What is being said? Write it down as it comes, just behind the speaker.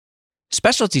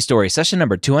Specialty Story, session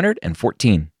number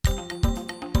 214.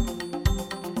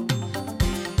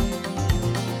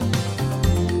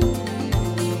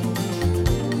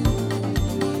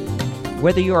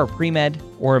 Whether you're a pre-med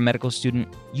or a medical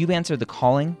student, you've answered the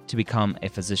calling to become a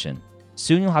physician.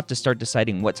 Soon you'll have to start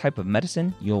deciding what type of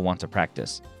medicine you'll want to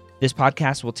practice. This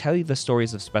podcast will tell you the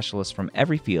stories of specialists from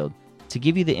every field to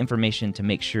give you the information to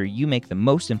make sure you make the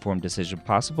most informed decision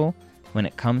possible when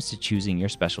it comes to choosing your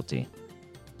specialty.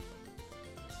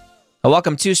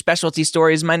 Welcome to Specialty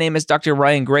Stories. My name is Dr.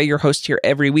 Ryan Gray, your host here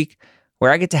every week,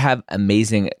 where I get to have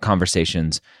amazing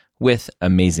conversations with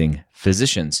amazing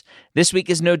physicians. This week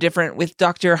is no different with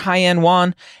Dr. Haiyan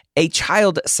Wan, a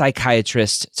child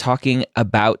psychiatrist, talking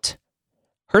about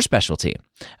her specialty,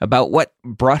 about what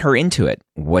brought her into it,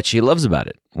 what she loves about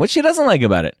it, what she doesn't like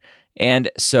about it, and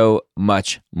so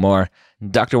much more.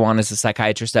 Dr. Wan is a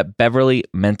psychiatrist at Beverly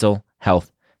Mental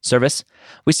Health Service.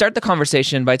 We start the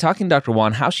conversation by talking to Dr.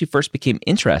 Wan how she first became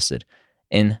interested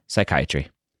in psychiatry.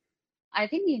 I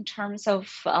think in terms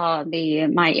of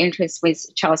my interest with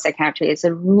child psychiatry, is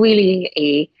a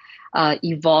really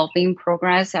evolving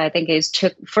progress. I think it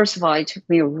took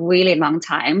me a really long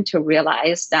time to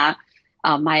realize that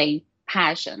my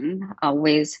passion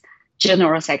with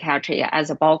general psychiatry as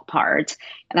a bulk part.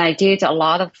 And I did a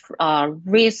lot of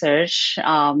research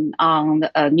on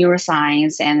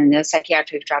neuroscience and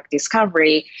psychiatric drug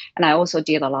discovery. And I also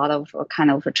did a lot of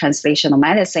translational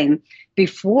medicine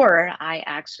before I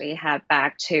actually head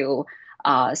back to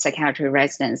psychiatry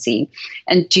residency.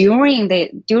 And during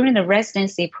the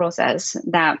residency process,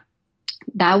 that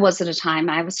was the time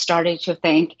I was starting to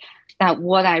think that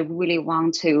what I really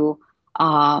want to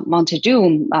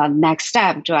do next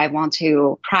step. Do I want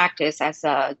to practice as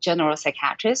a general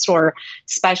psychiatrist or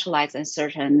specialize in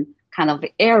certain kind of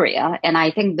area? And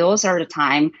I think those are the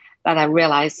time that I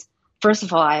realized, first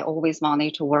of all, I always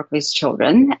wanted to work with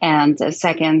children. And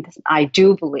second, I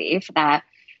do believe that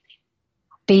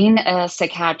being a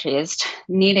psychiatrist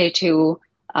needed to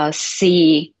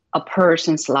see a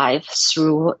person's life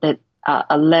through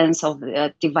a lens of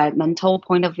the developmental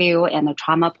point of view and the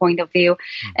trauma point of view.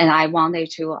 And I wanted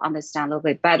to understand a little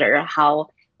bit better how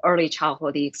early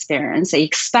childhood experience,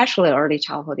 especially early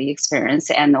childhood experience,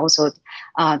 and also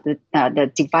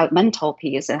the developmental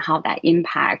piece and how that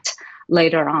impact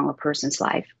later on a person's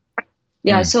life.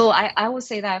 Yeah, so I would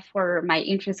say that for my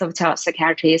interest of child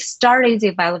psychiatry, it started to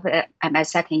develop at my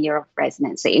second year of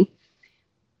residency.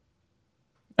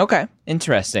 Okay,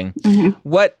 interesting. Mm-hmm.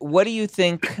 What do you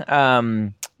think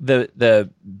the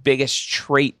biggest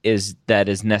trait is that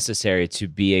is necessary to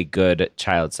be a good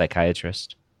child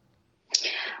psychiatrist?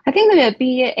 I think to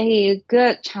be a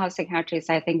good child psychiatrist,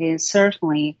 I think is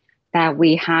certainly that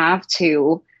we have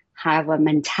to have a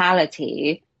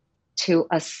mentality to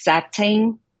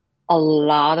accepting a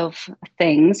lot of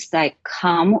things that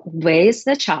come with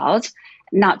the child,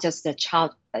 not just the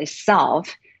child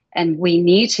itself. And we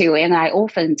need to, and I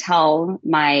often tell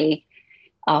my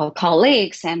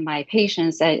colleagues and my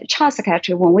patients that child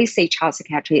psychiatry, when we say child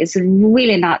psychiatry, is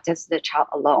really not just the child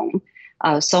alone,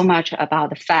 so much about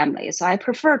the family. So I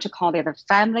prefer to call it a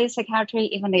family psychiatry,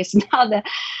 even though it's not the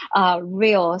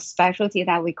real specialty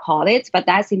that we call it, but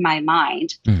that's in my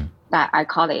mind that I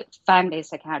call it family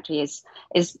psychiatry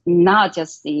is not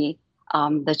just the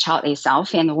child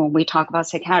itself. And when we talk about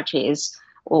psychiatry,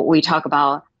 we talk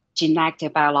about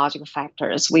genetic biological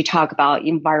factors. We talk about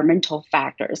environmental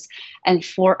factors. And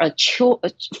for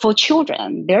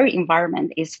children, their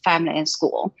environment is family and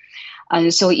school.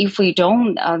 And so if we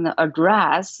don't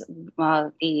address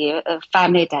the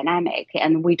family dynamic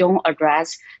and we don't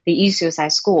address the issues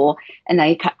at school, and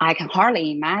I can hardly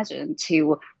imagine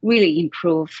to really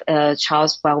improve a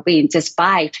child's well-being just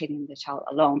by treating the child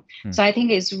alone. So I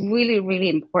think it's really, really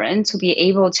important to be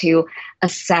able to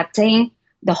accepting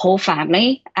the whole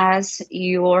family as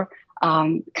your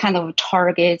kind of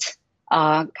target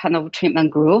kind of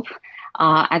treatment group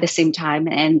at the same time,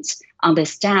 and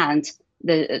understand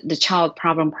the child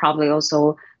problem probably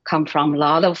also come from a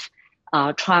lot of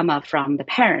trauma from the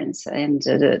parents and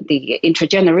the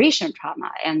intergeneration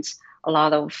trauma, and a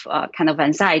lot of kind of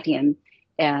anxiety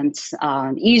and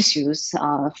issues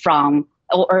from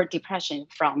or depression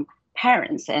from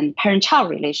parents and parent-child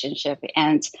relationship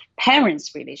and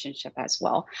parents' relationship as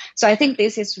well. So I think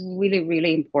this is really,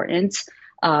 really important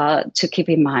to keep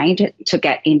in mind to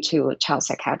get into child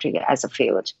psychiatry as a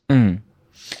field.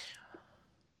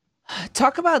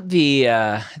 Talk about the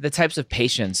types of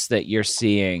patients that you're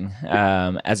seeing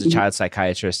as a child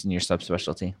psychiatrist in your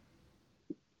subspecialty.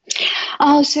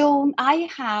 So I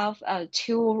have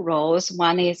two roles.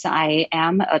 One is I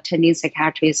am attending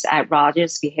psychiatrist at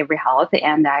Rogers Behavioral Health,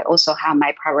 and I also have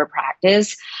my private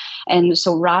practice. And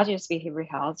so Rogers Behavioral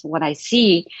Health, what I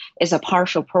see is a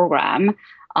partial program,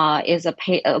 is a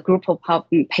group of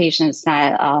patients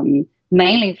that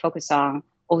mainly focus on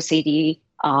OCD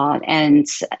and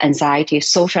anxiety,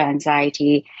 social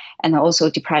anxiety, and also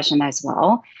depression as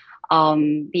well.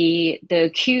 The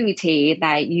acuity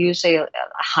that usually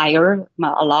higher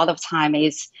a lot of time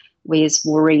is with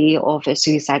worry of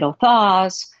suicidal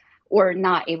thoughts or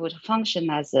not able to function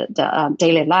as the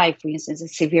daily life, for instance,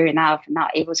 is severe enough,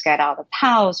 not able to get out of the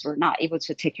house or not able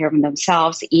to take care of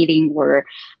themselves, eating or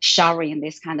showering,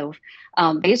 this kind of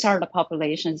these are the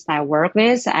populations that I work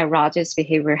with at Rogers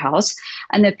Behavioral Health.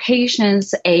 And the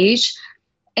patient's age,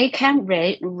 it can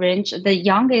range. The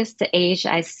youngest age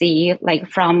I see, like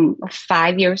from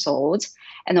 5 years old.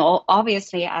 And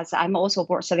obviously, as I'm also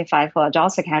board certified for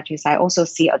adult psychiatrists, I also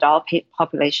see adult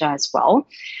population as well.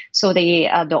 So the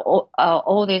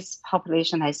oldest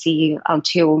population I see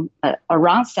until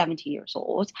around 70 years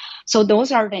old. So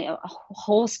those are the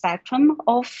whole spectrum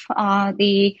of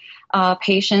the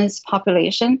patients'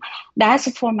 population.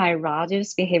 That's for my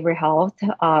Rogers Behavioral Health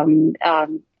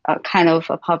kind of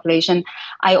a population.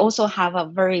 I also have a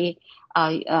very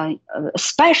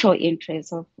special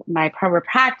interest of my private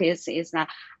practice is that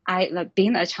I, like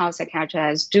being a child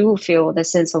psychiatrist, do feel the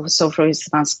sense of social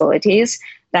responsibilities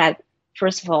that,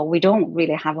 first of all, we don't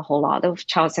really have a whole lot of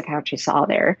child psychiatrists out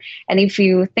there. And if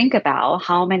you think about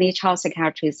how many child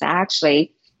psychiatrists are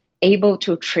actually able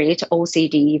to treat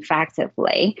OCD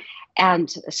effectively, and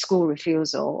school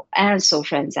refusal and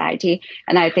social anxiety,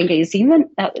 and I think it's even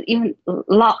a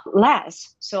lot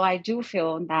less. So I do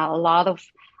feel that a lot of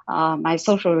my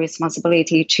social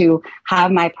responsibility to have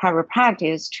my private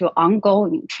practice to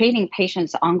ongoing training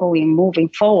patients, ongoing moving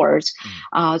forward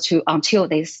to until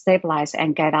they stabilize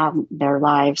and get on their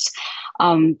lives.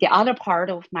 The other part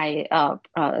of my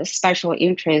special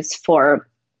interest for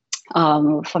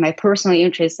my personal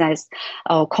interest is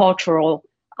cultural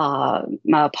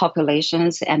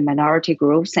populations and minority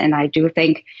groups. And I do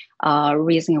think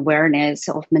raising awareness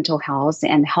of mental health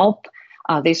and help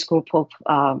this group of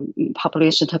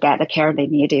population to get the care they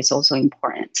need is also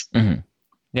important. Mm-hmm.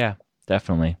 Yeah,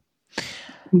 definitely.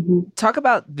 Mm-hmm. Talk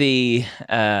about the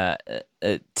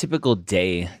typical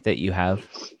day that you have.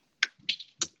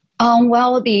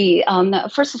 Well,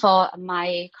 first of all,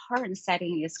 my current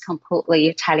setting is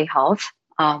completely telehealth.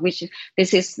 Which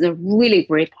this is the really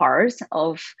great part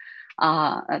of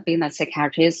being a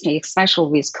psychiatrist,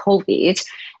 especially with COVID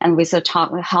and with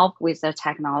the help with the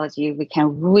technology, we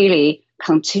can really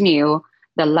continue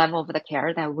the level of the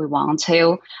care that we want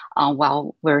to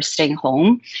while we're staying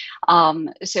home.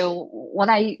 So what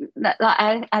I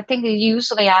think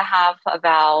usually I have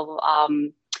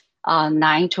about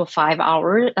 9 to 5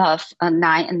 hours,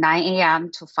 9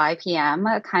 a.m. to 5 p.m.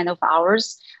 kind of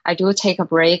hours. I do take a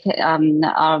break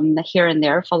here and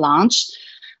there for lunch.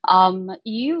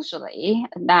 Usually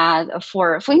that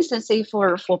for instance,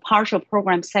 for partial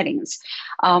program settings,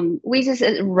 we just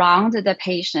round the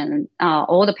patient,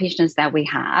 all the patients that we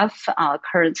have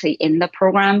currently in the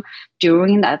program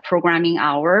during the programming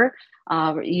hour,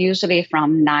 usually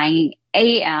from 9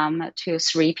 a.m. to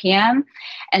 3 p.m.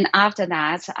 And after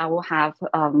that, I will have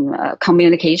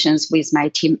communications with my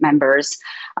team members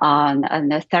and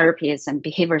the therapists and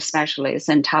behavior specialists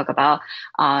and talk about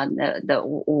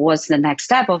what's the next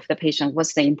step of the patient,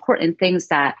 what's the important things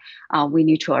that we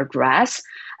need to address.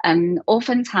 And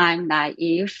oftentimes that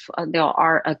if there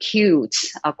are acute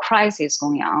crisis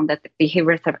going on, that the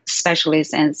behavior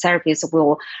specialists and therapists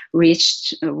will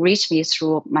reach me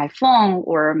through my phone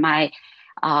or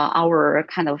our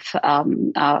kind of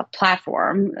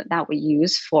platform that we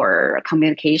use for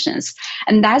communications.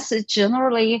 And that's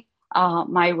generally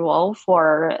my role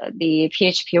for the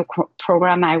PHP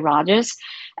program at Rogers.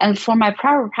 And for my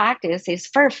private practice, it's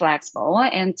very flexible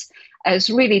and it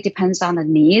really depends on the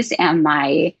needs and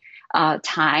my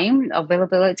time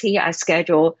availability. I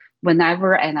schedule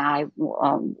whenever that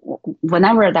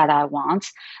I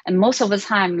want. And most of the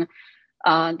time,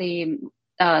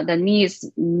 the needs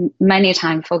many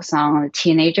times focus on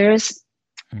teenagers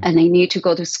and they need to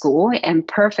go to school and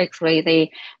perfectly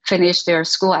they finish their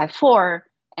school at 4.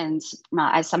 And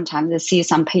I sometimes see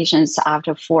some patients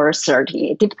after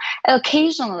 4:30.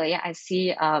 Occasionally I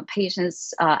see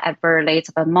patients at very late,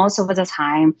 but most of the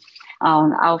time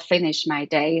I'll finish my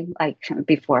day like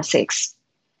before 6.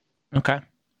 Okay.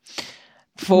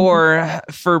 For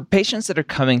patients that are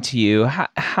coming to you,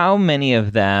 how many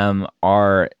of them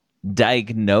are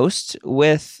diagnosed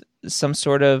with some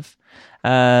sort of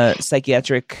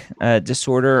psychiatric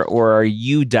disorder, or are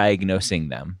you diagnosing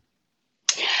them?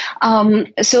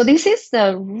 So this is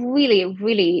the really,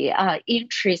 really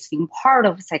interesting part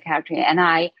of psychiatry,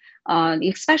 and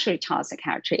especially child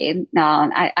psychiatry.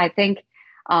 I think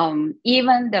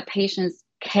even the patients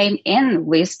came in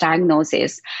with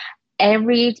diagnosis.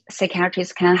 Every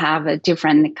psychiatrist can have a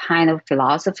different kind of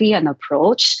philosophy and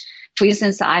approach. For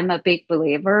instance, I'm a big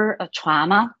believer of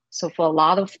trauma. So for a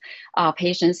lot of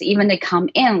patients, even they come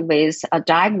in with a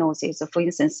diagnosis. So for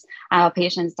instance, I have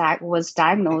patients that was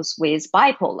diagnosed with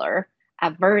bipolar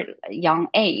at a very young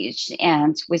age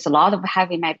and with a lot of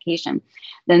heavy medication.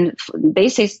 Then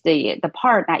this is the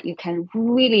part that you can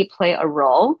really play a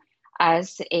role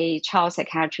as a child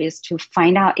psychiatrist to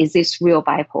find out, is this real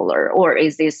bipolar, or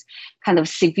is this kind of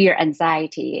severe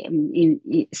anxiety,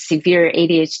 in severe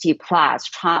ADHD plus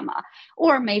trauma,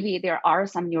 or maybe there are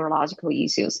some neurological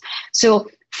issues. So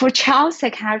for child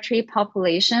psychiatry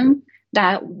population,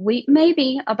 that we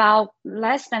maybe about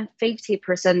less than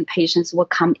 50% patients will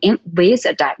come in with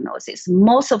a diagnosis.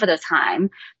 Most of the time,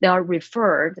 they are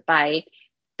referred by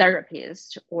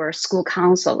therapist or school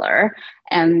counselor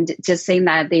and just saying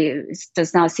that this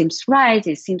does not seem right,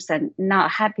 it seems that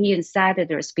not happy and sad, that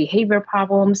there's behavior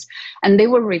problems, and they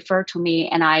will refer to me,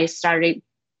 and I started.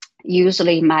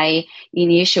 Usually my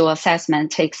initial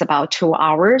assessment takes about 2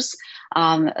 hours,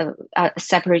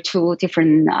 separate 2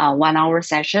 different 1 hour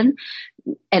session.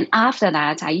 And after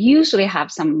that, I usually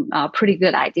have some pretty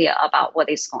good idea about what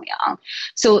is going on.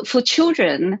 So for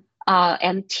children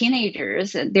and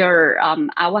teenagers,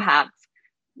 I will have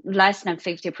less than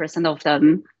 50% of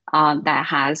them that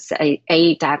has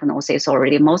a diagnosis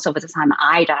already. Most of the time,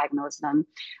 I diagnose them.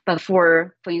 But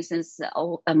for instance,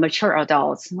 mature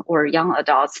adults or young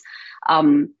adults,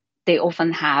 they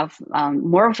often have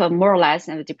more or less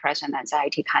a depression,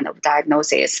 anxiety kind of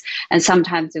diagnosis. And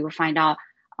sometimes they will find out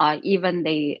even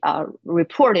they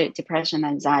reported depression,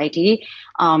 anxiety,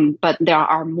 but there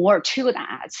are more to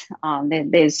that.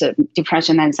 There's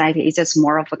depression, anxiety is just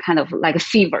more of a kind of like a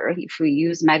fever. If we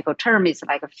use medical term, it's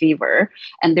like a fever,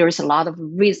 and there's a lot of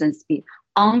reasons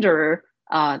under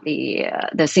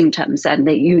the symptoms, and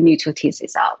that you need to tease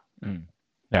this out.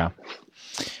 Yeah.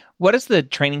 What does the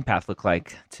training path look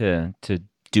like to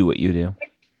do what you do?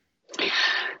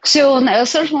 So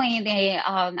certainly,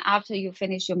 after you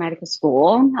finish your medical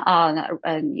school,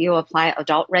 you apply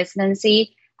adult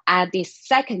residency. At the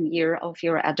second year of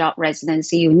your adult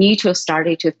residency, you need to start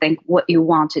to think what you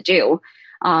want to do.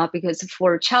 Because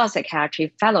for child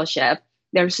psychiatry fellowship,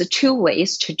 there's 2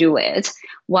 ways to do it.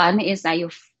 One is that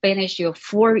you finish your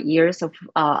 4 years of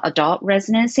adult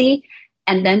residency,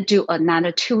 and then do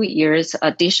another 2 years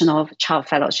additional child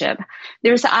fellowship.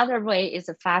 There's the other way is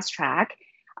a fast track.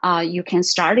 You can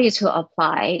start to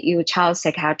apply your child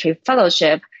psychiatry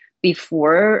fellowship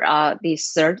before the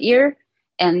 3rd year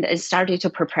and started to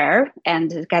prepare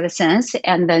and get a sense.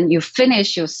 And then you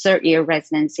finish your 3rd year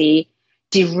residency,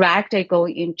 directly go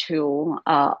into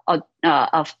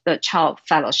the child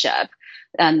fellowship.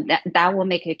 And that will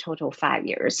make a total 5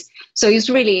 years. So it's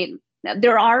really,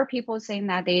 there are people saying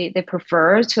that they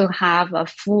prefer to have a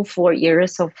full 4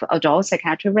 years of adult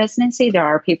psychiatry residency. There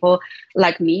are people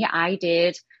like me, I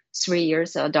did 3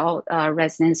 years adult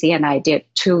residency, and I did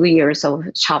 2 years of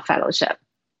child fellowship.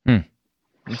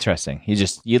 Interesting.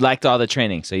 You liked all the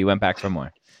training, so you went back for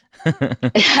more.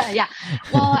 Yeah.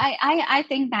 Well, I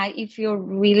think that if you're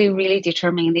really, really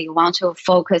determined that you want to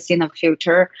focus in the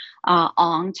future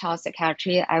on child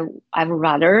psychiatry, I would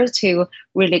rather to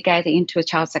really get into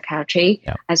child psychiatry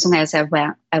as soon as I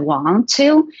want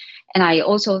to. And I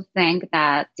also think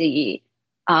that the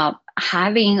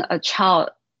having a child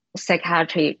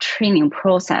psychiatry training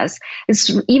process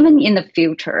is, even in the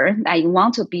future that you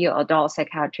want to be an adult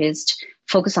psychiatrist,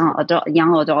 focus on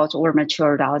young adults or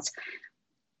mature adults,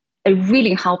 it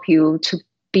really help you to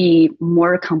be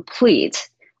more complete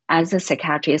as a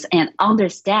psychiatrist and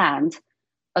understand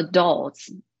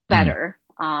adults better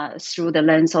through the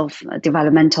lens of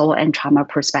developmental and trauma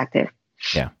perspective.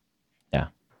 Yeah.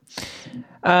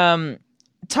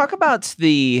 Talk about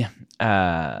the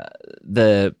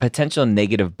potential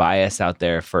negative bias out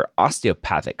there for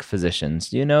osteopathic physicians.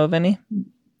 Do you know of any?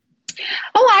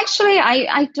 Oh, actually,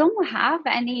 I don't have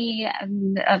any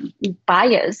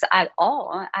bias at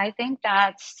all. I think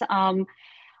that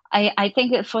I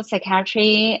think for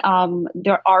psychiatry,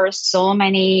 there are so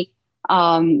many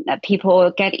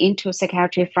people get into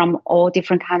psychiatry from all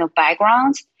different kind of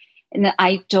backgrounds. And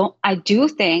I do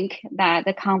think that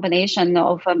the combination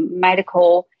of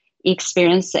medical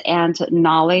experience and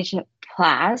knowledge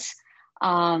plus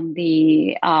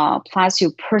plus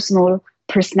your personal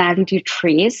personality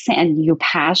traits and your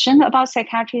passion about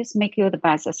psychiatrists make you the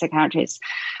best psychiatrist.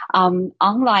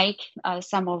 Unlike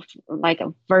some of like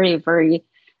a very, very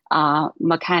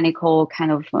mechanical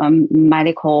kind of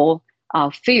medical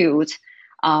field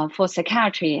for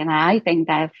psychiatry. And I think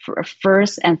that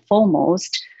first and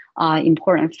foremost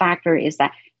important factor is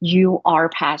that you are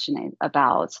passionate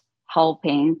about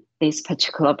helping this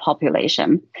particular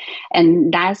population.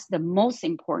 And that's the most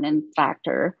important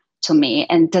factor to me.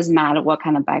 And it doesn't matter what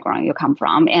kind of background you come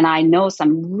from. And I know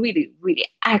some really, really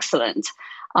excellent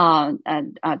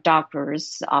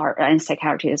doctors and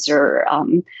psychiatrists are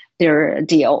their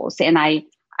DOs. And I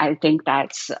think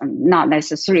that's not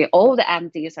necessarily all the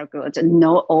MDs are good.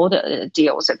 No, all the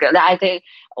DOs are good. I think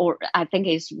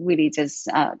it's really just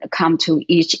come to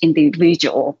each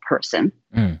individual person.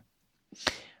 Mm.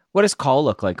 What does call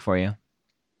look like for you?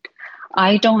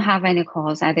 I don't have any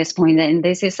calls at this point. And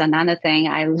this is another thing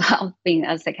I love being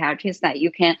a psychiatrist, that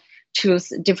you can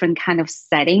choose different kind of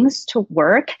settings to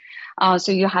work.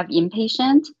 So you have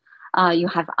inpatient, you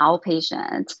have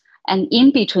outpatient, and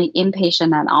in between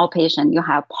inpatient and outpatient, you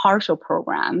have partial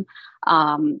program,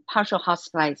 partial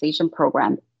hospitalization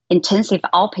program, intensive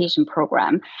outpatient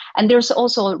program, and there's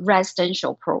also a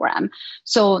residential program.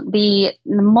 So the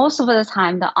most of the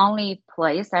time, the only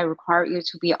place that require you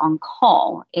to be on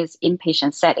call is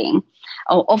inpatient setting.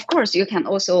 Oh, of course, you can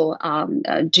also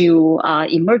do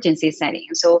emergency setting.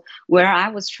 So where I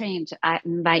was trained at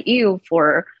NYU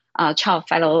for child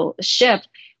fellowship,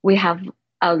 we have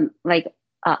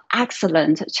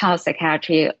excellent child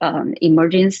psychiatry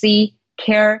emergency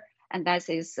care. And that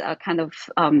is kind of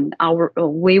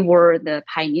we were the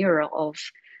pioneer of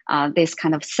this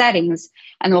kind of settings.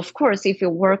 And of course, if you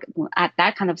work at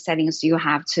that kind of settings, you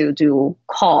have to do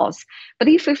calls. But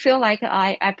if you feel like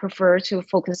I prefer to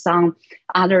focus on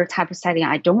other type of setting,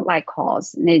 I don't like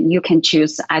calls, then you can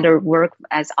choose either work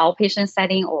as outpatient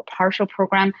setting or partial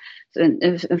program. So,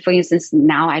 for instance,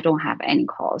 now I don't have any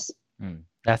calls.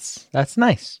 That's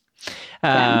nice.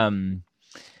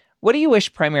 What do you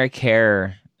wish primary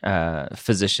care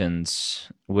physicians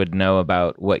would know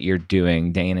about what you're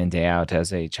doing day in and day out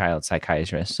as a child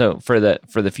psychiatrist? So for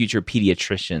the future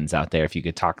pediatricians out there, if you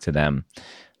could talk to them,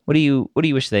 what do you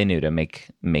wish they knew to make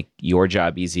your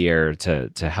job easier,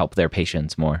 to help their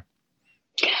patients more?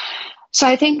 So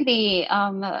I think there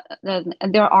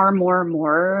are more and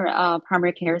more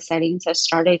primary care settings that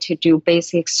started to do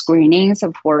basic screenings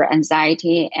for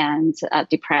anxiety and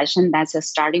depression. That's a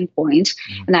starting point.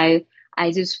 Mm-hmm. And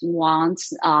I just want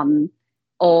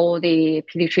all the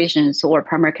pediatricians or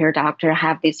primary care doctor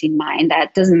have this in mind,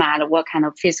 that doesn't matter what kind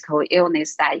of physical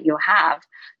illness that you have,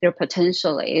 there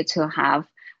potentially to have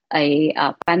a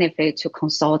benefit to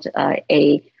consult for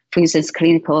instance,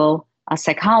 clinical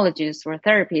psychologist or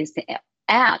therapist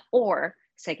or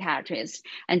psychiatrist.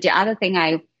 And the other thing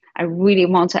I really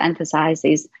want to emphasize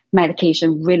is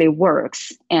medication really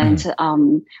works. And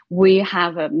we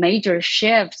have a major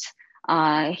shift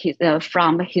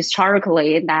from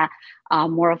historically that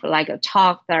more of like a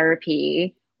talk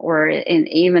therapy, or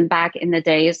even back in the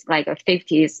days like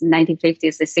 50s,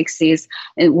 1950s, the 60s,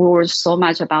 we were so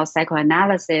much about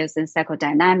psychoanalysis and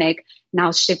psychodynamic,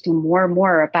 now shifting more and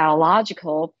more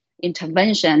biological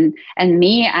intervention. And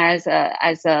me as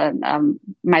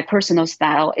my personal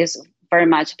style is very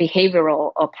much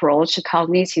behavioral approach,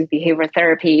 cognitive behavior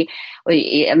therapy,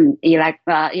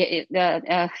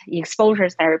 exposure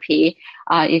therapy,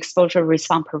 exposure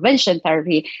response prevention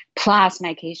therapy, plus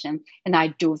medication. And I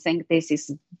do think this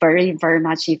is very, very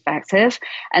much effective.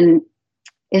 And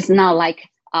it's not like,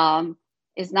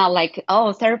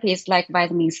 therapy is like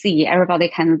vitamin C, everybody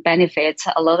can benefit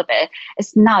a little bit.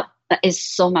 It's not. Is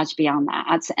so much beyond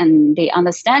that. And the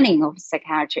understanding of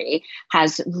psychiatry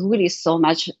has really so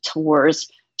much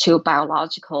towards to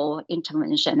biological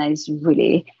intervention, and is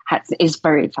very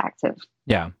effective.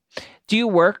 Yeah. Do you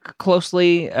work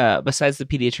closely, besides the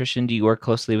pediatrician, do you work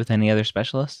closely with any other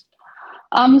specialists?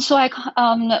 So I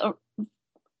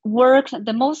work,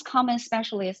 the most common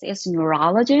specialist is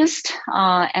neurologist,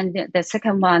 and the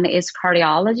second one is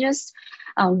cardiologist.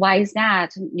 Why is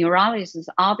that? Neurologist is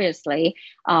obviously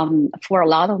for a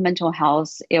lot of mental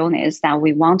health illness that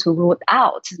we want to rule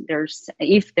out.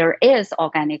 If there is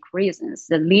organic reasons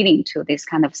that leading to this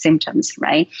kind of symptoms,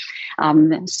 right?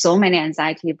 So many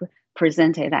anxiety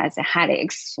presented as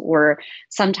headaches, or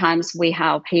sometimes we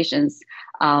have patients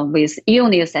with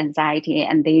illness anxiety,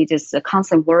 and they just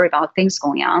constantly worry about things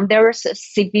going on. There's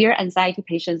severe anxiety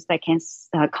patients that can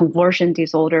conversion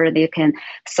disorder. They can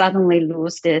suddenly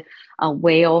lose the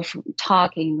way of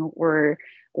talking, or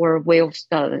or way of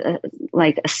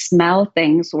like smell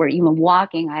things, or even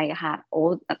walking. I had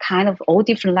all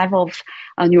different level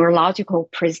of neurological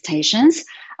presentations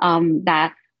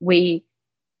that we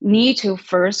need to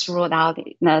first rule out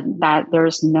that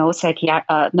there's no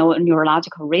no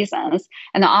neurological reasons.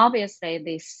 And obviously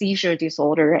the seizure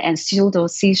disorder and pseudo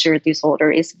seizure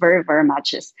disorder is very, very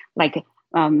much like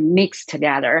mixed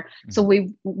together. So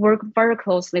we work very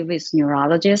closely with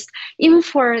neurologists, even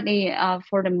for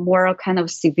the more kind of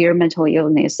severe mental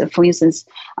illness. For instance,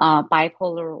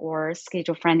 bipolar or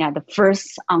schizophrenia, the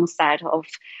first onset of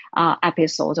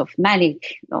episodes of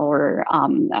manic or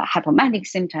hypomanic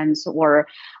symptoms, or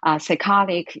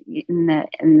psychotic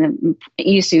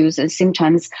issues and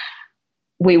symptoms,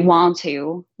 we want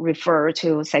to refer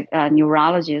to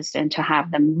neurologists and to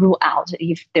have them rule out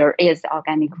if there is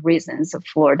organic reasons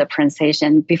for the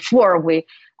presentation before we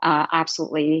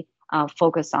absolutely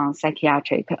focus on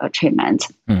psychiatric treatment.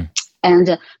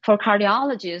 And for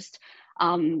cardiologists,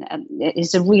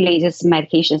 it's really just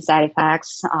medication side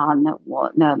effects.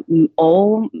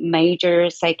 All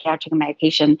major psychiatric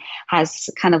medication has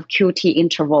kind of QT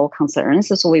interval concerns.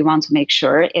 So we want to make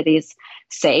sure it is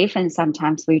safe. And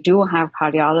sometimes we do have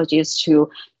cardiologists to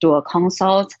do a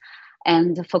consult.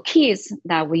 And for kids,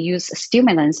 that we use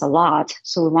stimulants a lot.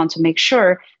 So we want to make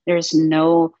sure there's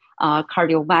no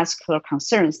cardiovascular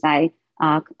concerns that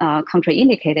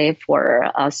contraindicated for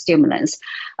stimulants.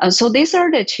 So these are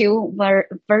the two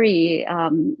very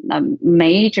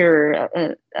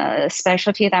major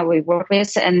specialty that we work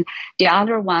with. And the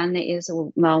other one is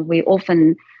we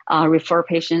often refer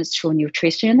patients to a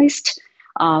nutritionist.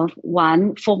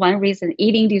 For one reason,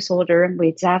 eating disorder,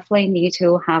 we definitely need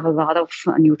to have a lot of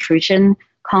nutrition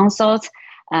consults.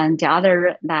 And the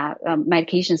other, that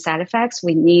medication side effects,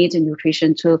 we need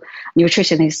nutritionists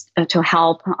to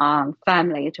help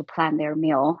family to plan their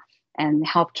meal and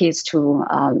help kids to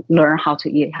learn how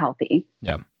to eat healthy.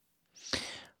 Yeah.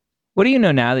 What do you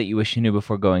know now that you wish you knew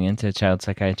before going into child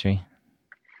psychiatry?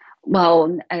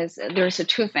 Well, there's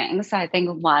two things. I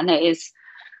think one is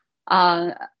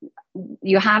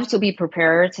you have to be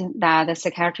prepared that the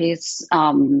psychiatrists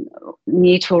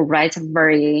need to write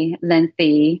very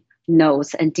lengthy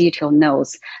notes and detailed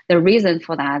notes. The reason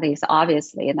for that is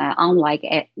obviously that unlike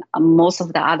most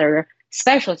of the other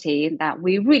specialty, that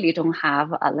we really don't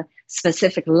have a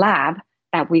specific lab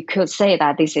that we could say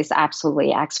that this is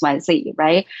absolutely XYZ,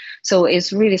 right? So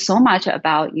it's really so much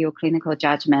about your clinical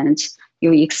judgment,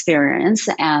 your experience,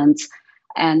 and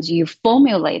you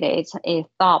formulated a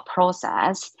thought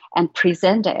process and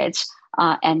present it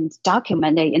and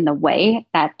document it in a way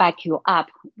that back you up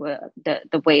with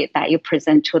the way that you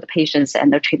present to the patients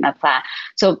and the treatment plan.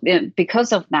 So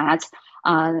because of that,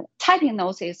 typing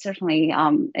notes is certainly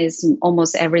is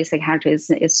almost every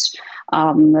psychiatrist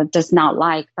does not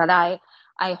like, but I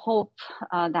hope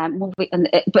that movie,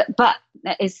 but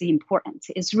it's important.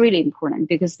 It's really important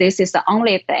because this is the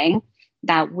only thing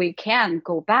that we can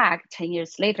go back 10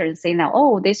 years later and say, now,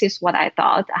 oh, this is what I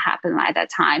thought happened at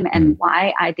that time and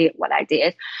why I did what I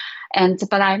did.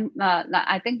 But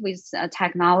I think with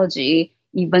technology,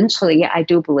 eventually, I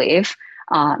do believe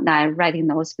that writing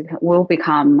notes will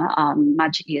become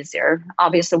much easier.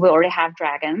 Obviously, we already have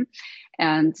Dragon,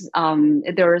 and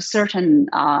there are certain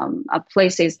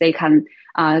places they can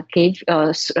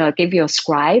give you a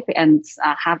scribe and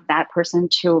have that person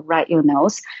to write your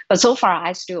notes. But so far,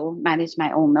 I still manage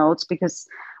my own notes because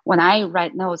when I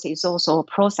write notes, it's also a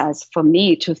process for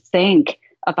me to think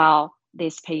about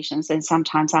these patients. And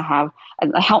sometimes I have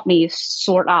help me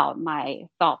sort out my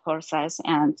thought process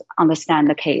and understand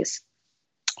the case.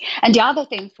 And the other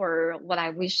thing for what I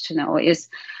wish to know is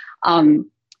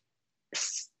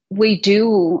we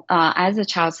do, as a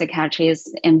child psychiatrist,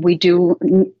 and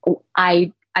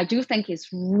I do think it's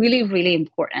really, really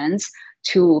important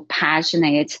to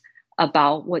passionate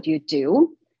about what you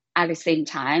do. At the same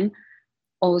time,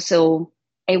 also,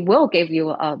 it will give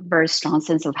you a very strong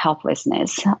sense of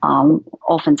helplessness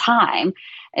oftentimes.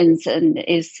 And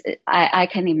I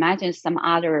can imagine some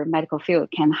other medical field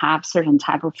can have certain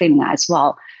type of feeling as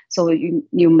well. So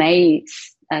you may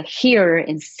hear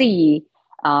and see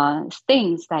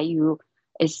things that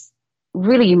is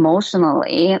really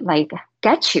emotionally like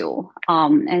get you,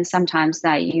 and sometimes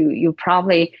that you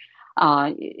probably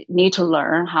need to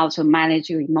learn how to manage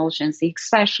your emotions,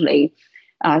 especially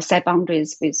set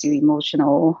boundaries with your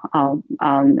emotional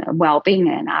well-being,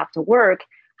 and after work,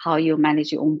 how you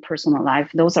manage your own personal life.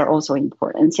 Those are also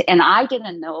important. And I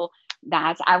didn't know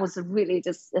that. I was really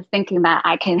just thinking that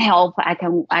I can help, I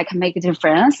can make a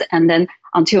difference. And then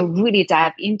until really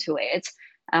dive into it,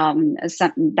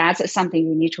 that's something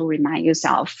you need to remind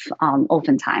yourself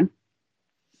oftentimes.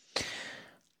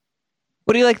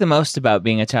 What do you like the most about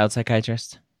being a child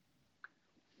psychiatrist?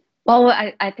 Well,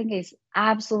 I think it's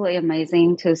absolutely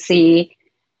amazing to see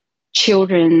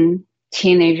children,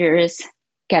 teenagers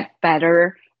get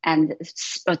better and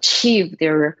achieve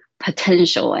their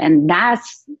potential. And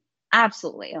that's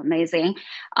absolutely amazing,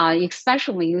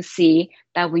 especially when you see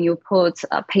that when you put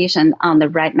a patient on the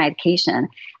right medication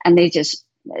and they just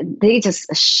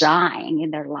shine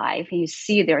in their life, and you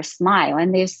see their smile,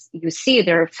 and you see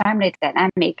their family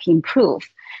dynamic improve,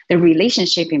 the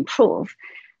relationship improve.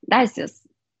 That's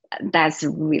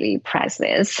really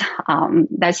priceless.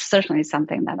 That's certainly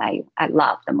something that I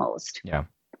love the most. Yeah.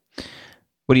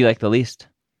 What do you like the least?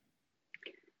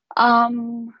 I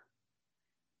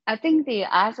think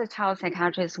as a child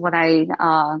psychiatrist, what I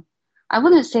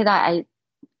wouldn't say that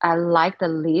I like the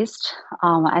least.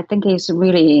 I think it's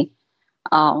really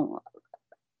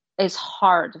it's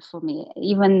hard for me,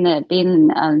 even being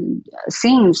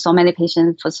seeing so many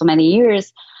patients for so many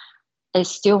years. It's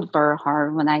still very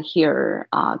hard when I hear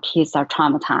kids are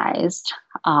traumatized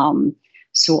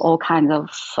through all kinds of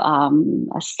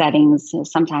settings,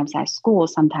 sometimes at school,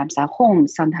 sometimes at home,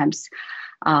 sometimes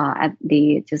at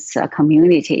the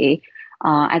community.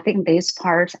 I think this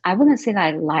part, I wouldn't say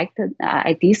that I like it,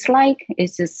 I dislike.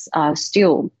 It's just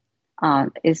still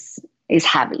is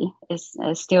heavy. It's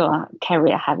still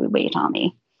carry a heavy weight on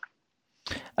me.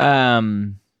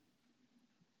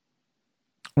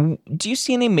 Do you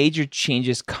see any major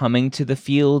changes coming to the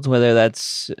field, whether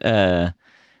that's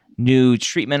new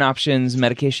treatment options,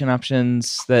 medication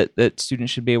options that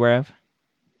students should be aware of?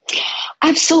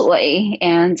 Absolutely.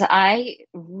 And I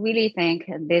really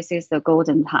think this is the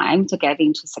golden time to get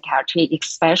into psychiatry,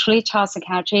 especially child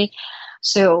psychiatry.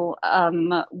 So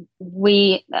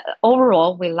we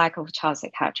lack of child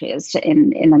psychiatrists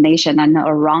in the nation and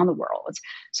around the world.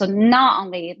 So not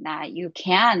only that you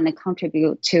can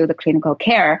contribute to the clinical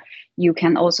care, you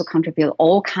can also contribute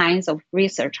all kinds of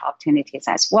research opportunities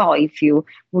as well if you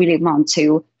really want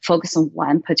to focus on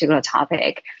one particular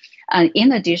topic.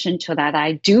 In addition to that,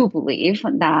 I do believe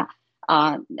that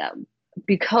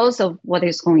because of what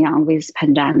is going on with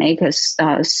pandemic,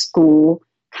 school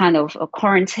kind of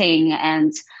quarantine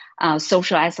and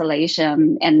social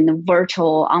isolation and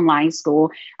virtual online school,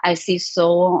 I see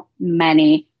so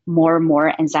many more and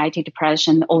more anxiety,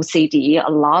 depression, OCD,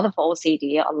 a lot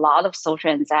of social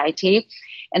anxiety.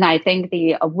 And I think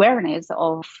the awareness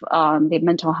of the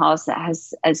mental health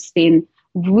has been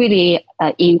really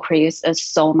increased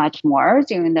so much more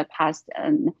during the past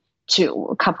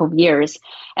couple of years.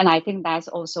 And I think that's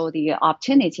also the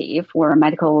opportunity for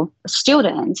medical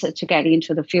students to get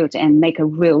into the field and make a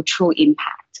real true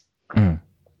impact. Mm.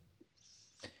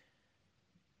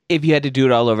 If you had to do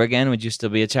it all over again, would you still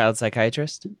be a child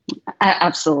psychiatrist?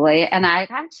 Absolutely. And I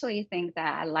actually think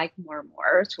that I like more and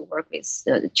more to work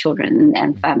with children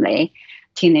and family,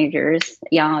 teenagers,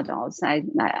 young adults.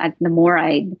 The more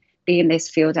I be in this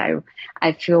field,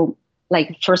 I feel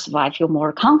like, first of all, I feel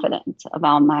more confident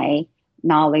about my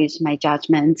knowledge, my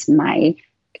judgment, my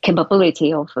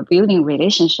capability of building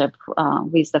relationship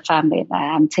with the family that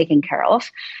I'm taking care of.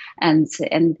 And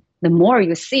the more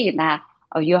you see that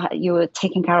you're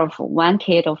taking care of one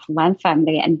kid of one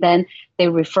family, and then they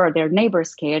refer their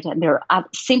neighbor's kid and their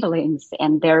siblings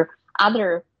and their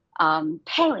other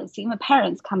parents, even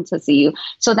parents come to see you.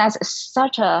 So that's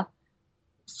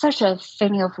such a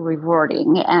feeling of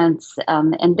rewarding, and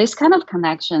this kind of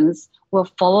connections will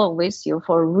follow with you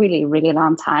for a really, really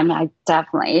long time. I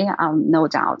definitely, no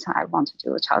doubt, I want to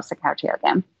do child psychiatry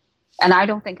again, and I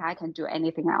don't think I can do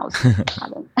anything else.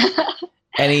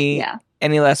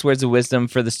 Any last words of wisdom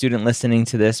for the student listening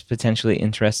to this, potentially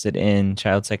interested in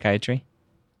child psychiatry?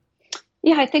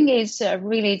 Yeah, I think it's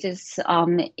really just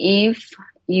if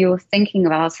you're thinking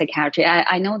about psychiatry,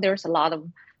 I know there's a lot of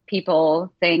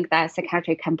people think that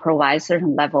psychiatry can provide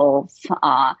certain level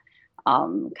of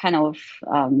kind of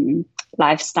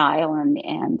lifestyle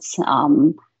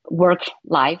and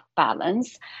work-life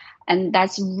balance. And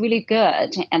that's really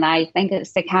good. And I think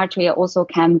psychiatry also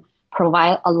can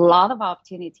provide a lot of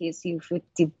opportunities. You should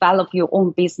develop your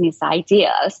own business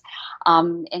ideas.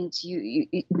 And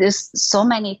there's so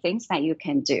many things that you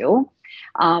can do.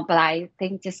 But I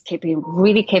think just keep in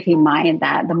mind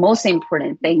that the most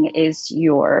important thing is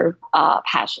your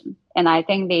passion. And I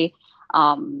think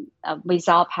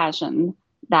without passion,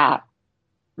 that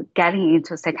getting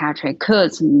into psychiatry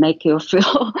could make you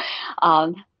feel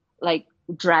like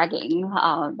dragging.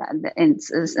 And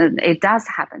it does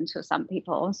happen to some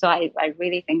people. So I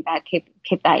really think that keep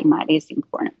that in mind is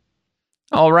important.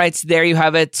 All right. So there you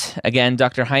have it. Again,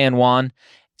 Dr. Haiyan Wan.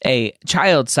 a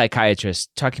child psychiatrist,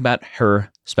 talking about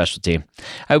her specialty.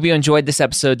 I hope you enjoyed this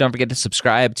episode. Don't forget to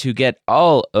subscribe to get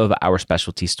all of our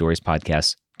Specialty Stories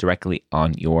podcasts directly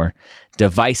on your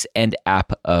device and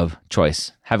app of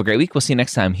choice. Have a great week. We'll see you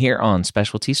next time here on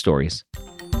Specialty Stories.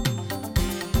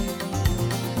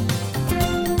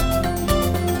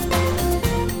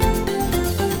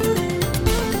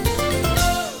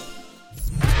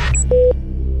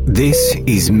 This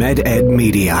is MedEd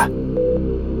Media.